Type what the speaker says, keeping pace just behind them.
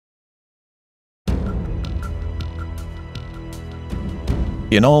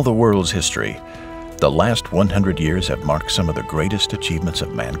In all the world's history, the last 100 years have marked some of the greatest achievements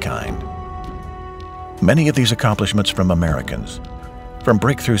of mankind. Many of these accomplishments from Americans, from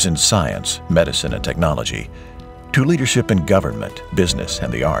breakthroughs in science, medicine, and technology, to leadership in government, business,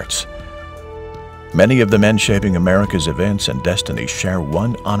 and the arts. Many of the men shaping America's events and destiny share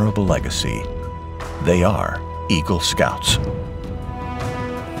one honorable legacy. They are Eagle Scouts.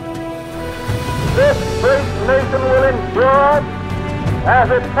 This great nation will endure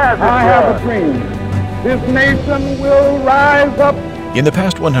as it has endured. I have a dream. This nation will rise up. In the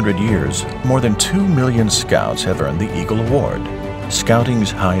past 100 years, more than 2 million Scouts have earned the Eagle Award,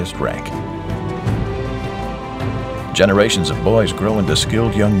 Scouting's highest rank. Generations of boys grow into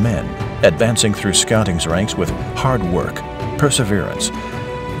skilled young men, advancing through Scouting's ranks with hard work, perseverance,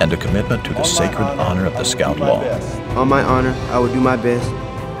 and a commitment to the sacred honor of the Scout Law. On my honor, I will do my best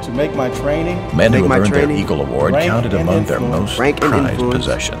to make my training, men who have earned their Eagle Award counted among their most prized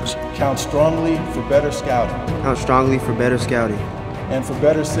possessions. Count strongly for better scouting. Count strongly for better scouting. And for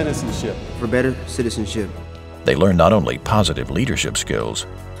better citizenship. For better citizenship. They learn not only positive leadership skills,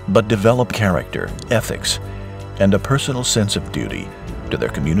 but develop character, ethics, and a personal sense of duty to their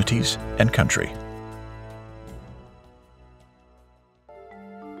communities and country.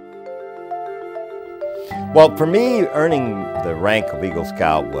 Well, for me, earning the rank of Eagle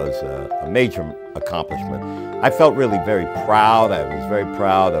Scout was a major accomplishment. I felt really very proud. I was very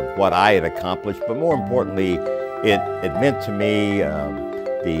proud of what I had accomplished, but more importantly, it meant to me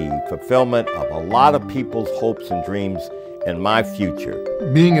the fulfillment of a lot of people's hopes and dreams in my future.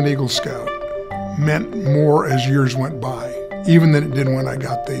 Being an Eagle Scout meant more as years went by, even than it did when I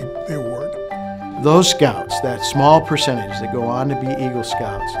got the award. Those scouts, that small percentage that go on to be Eagle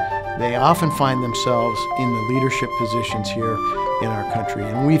Scouts, they often find themselves in the leadership positions here in our country.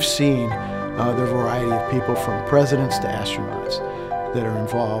 And we've seen the variety of people from presidents to astronauts that are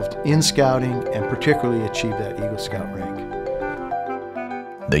involved in scouting and particularly achieve that Eagle Scout rank.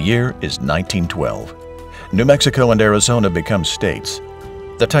 The year is 1912. New Mexico and Arizona become states.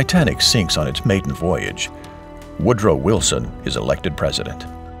 The Titanic sinks on its maiden voyage. Woodrow Wilson is elected president.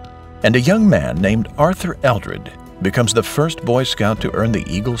 And a young man named Arthur Eldred becomes the first Boy Scout to earn the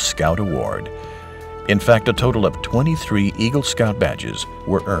Eagle Scout Award. In fact, a total of 23 Eagle Scout badges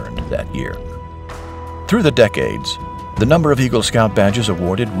were earned that year. Through the decades, the number of Eagle Scout badges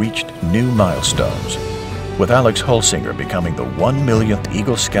awarded reached new milestones, with Alex Hulsinger becoming the 1 millionth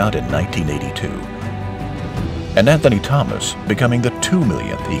Eagle Scout in 1982, and Anthony Thomas becoming the 2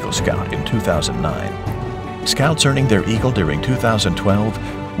 millionth Eagle Scout in 2009. Scouts earning their Eagle during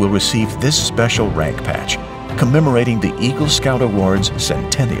 2012 will receive this special rank patch, commemorating the Eagle Scout Award's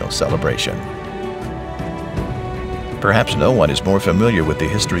centennial celebration. Perhaps no one is more familiar with the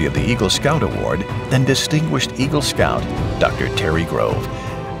history of the Eagle Scout Award than distinguished Eagle Scout Dr. Terry Grove.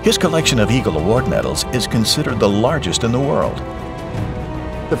 His collection of Eagle Award medals is considered the largest in the world.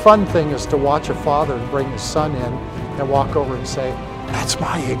 The fun thing is to watch a father bring his son in and walk over and say, "That's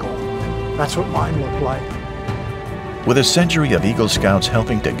my Eagle. That's what mine looked like." With a century of Eagle Scouts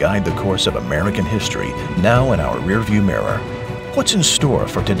helping to guide the course of American history now in our rearview mirror, what's in store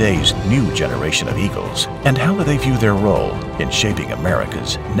for today's new generation of Eagles, and how do they view their role in shaping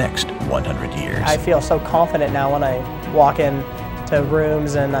America's next 100 years? I feel so confident now when I walk in to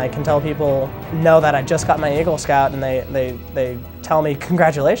rooms and I can tell people know that I just got my Eagle Scout and they tell me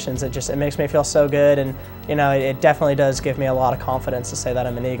congratulations. It makes me feel so good, and you know, it definitely does give me a lot of confidence to say that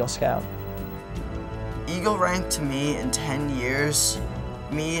I'm an Eagle Scout. Eagle rank to me in 10 years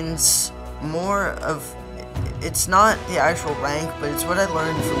means more of, it's not the actual rank, but it's what I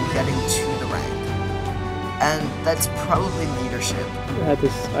learned from getting to the rank. And that's probably leadership. I had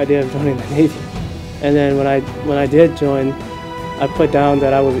this idea of joining the Navy. And then when I did join, I put down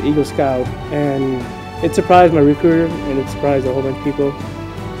that I was an Eagle Scout. And it surprised my recruiter, and it surprised a whole bunch of people.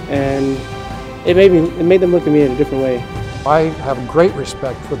 And it made them look at me in a different way. I have great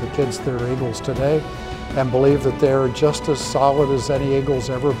respect for the kids that are Eagles today, and believe that they're just as solid as any Eagle's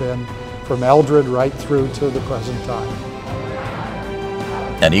ever been, from Eldred right through to the present time.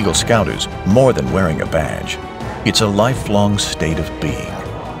 An Eagle Scout is more than wearing a badge. It's a lifelong state of being.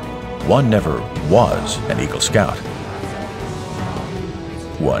 One never was an Eagle Scout.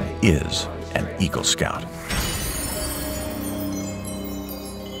 One is an Eagle Scout.